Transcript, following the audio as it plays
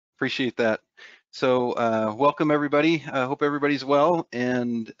Appreciate that. So welcome everybody. I hope everybody's well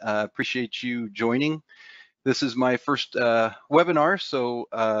and appreciate you joining. This is my first webinar, so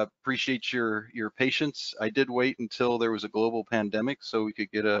appreciate your patience. I did wait until there was a global pandemic so we could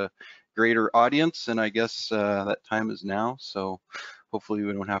get a greater audience, and I guess that time is now. So hopefully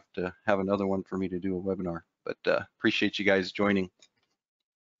we don't have to have another one for me to do a webinar, but appreciate you guys joining.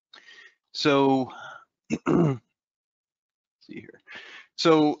 So let's see here.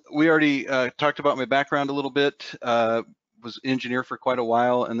 So we already talked about my background a little bit. Was engineer for quite a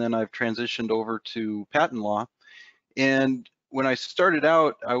while, and then I've transitioned over to patent law. And when I started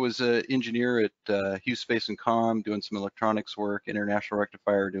out, I was an engineer at Hughes Space and Comm, doing some electronics work, International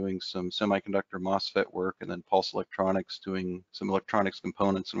Rectifier, doing some semiconductor MOSFET work, and then Pulse Electronics, doing some electronics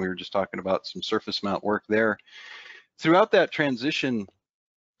components. And we were just talking about some surface mount work there. Throughout that transition,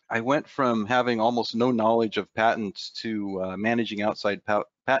 I went from having almost no knowledge of patents to managing outside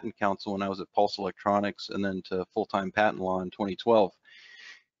patent counsel when I was at Pulse Electronics, and then to full-time patent law in 2012.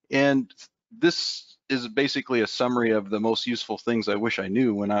 And this is basically a summary of the most useful things I wish I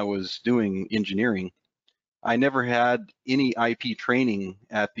knew when I was doing engineering. I never had any IP training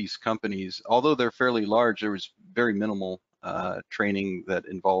at these companies. Although they're fairly large, there was very minimal training that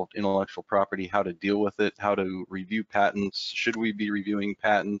involved intellectual property, how to deal with it, how to review patents, should we be reviewing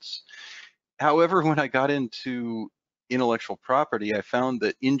patents. However, when I got into intellectual property, I found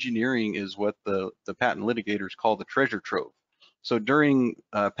that engineering is what the patent litigators call the treasure trove. So during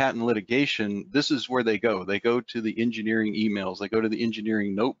patent litigation, this is where they go. They go to the engineering emails, they go to the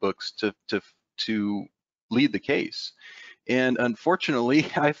engineering notebooks to lead the case. And unfortunately,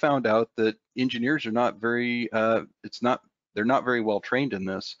 I found out that engineers are not very, they're not very well trained in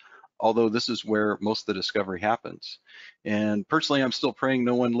this, although this is where most of the discovery happens. And personally, I'm still praying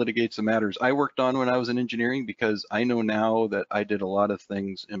no one litigates the matters I worked on when I was in engineering, because I know now that I did a lot of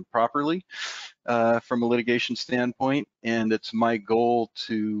things improperly from a litigation standpoint, and it's my goal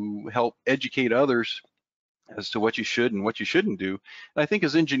to help educate others as to what you should and what you shouldn't do. And I think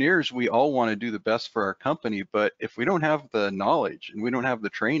as engineers, we all want to do the best for our company, but if we don't have the knowledge and we don't have the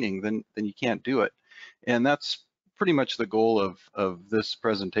training, then you can't do it. And that's pretty much the goal of this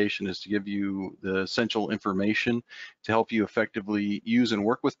presentation, is to give you the essential information to help you effectively use and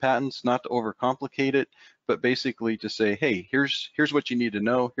work with patents, not to overcomplicate it, but basically to say, hey, here's what you need to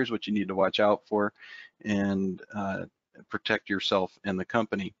know, here's what you need to watch out for, and protect yourself and the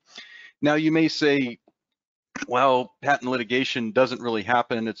company. Now you may say, well, patent litigation doesn't really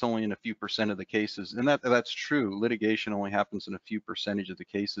happen. It's only in a few % of the cases. And that's true. Litigation only happens in a few % of the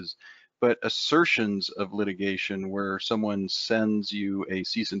cases. But assertions of litigation, where someone sends you a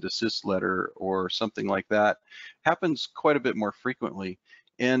cease and desist letter or something like that, happens quite a bit more frequently.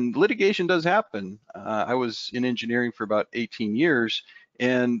 And litigation does happen. I was in engineering for about 18 years.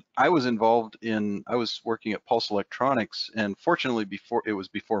 And I was working at Pulse Electronics. And fortunately, it was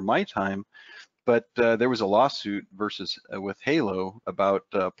before my time, but there was a lawsuit with Halo about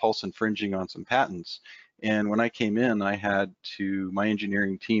Pulse infringing on some patents. And when I came in, my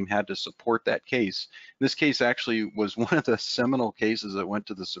engineering team had to support that case. This case actually was one of the seminal cases that went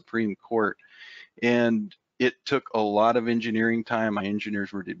to the Supreme Court. And it took a lot of engineering time. My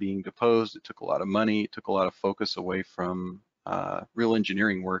engineers were being deposed. It took a lot of money. It took a lot of focus away from real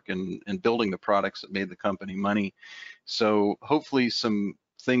engineering work and building the products that made the company money. So hopefully some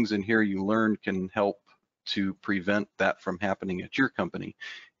things in here you learn can help to prevent that from happening at your company.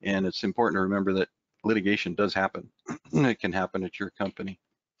 And it's important to remember that litigation does happen. It can happen at your company.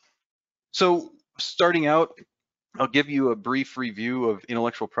 So starting out, I'll give you a brief review of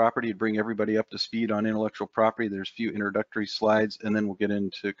intellectual property to bring everybody up to speed on intellectual property. There's a few introductory slides, and then we'll get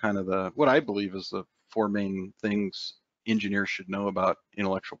into kind of what I believe is the 4 main things engineers should know about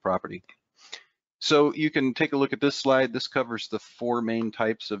intellectual property. So you can take a look at this slide. This covers the 4 main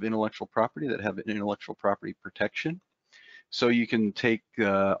types of intellectual property that have intellectual property protection. So you can take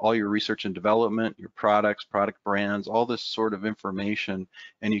all your research and development, your products, product brands, all this sort of information,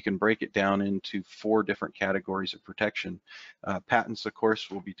 and you can break it down into 4 different categories of protection. Patents, of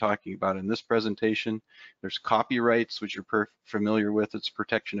course, we'll be talking about in this presentation. There's copyrights, which you're familiar with. It's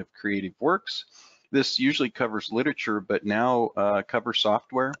protection of creative works. This usually covers literature, but now covers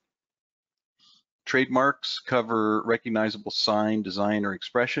software. Trademarks cover recognizable sign, design, or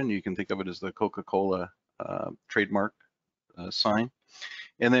expression. You can think of it as the Coca-Cola trademark sign.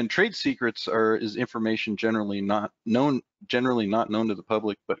 And then trade secrets is information generally not known to the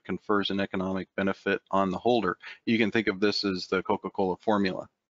public, but confers an economic benefit on the holder. You can think of this as the Coca-Cola formula.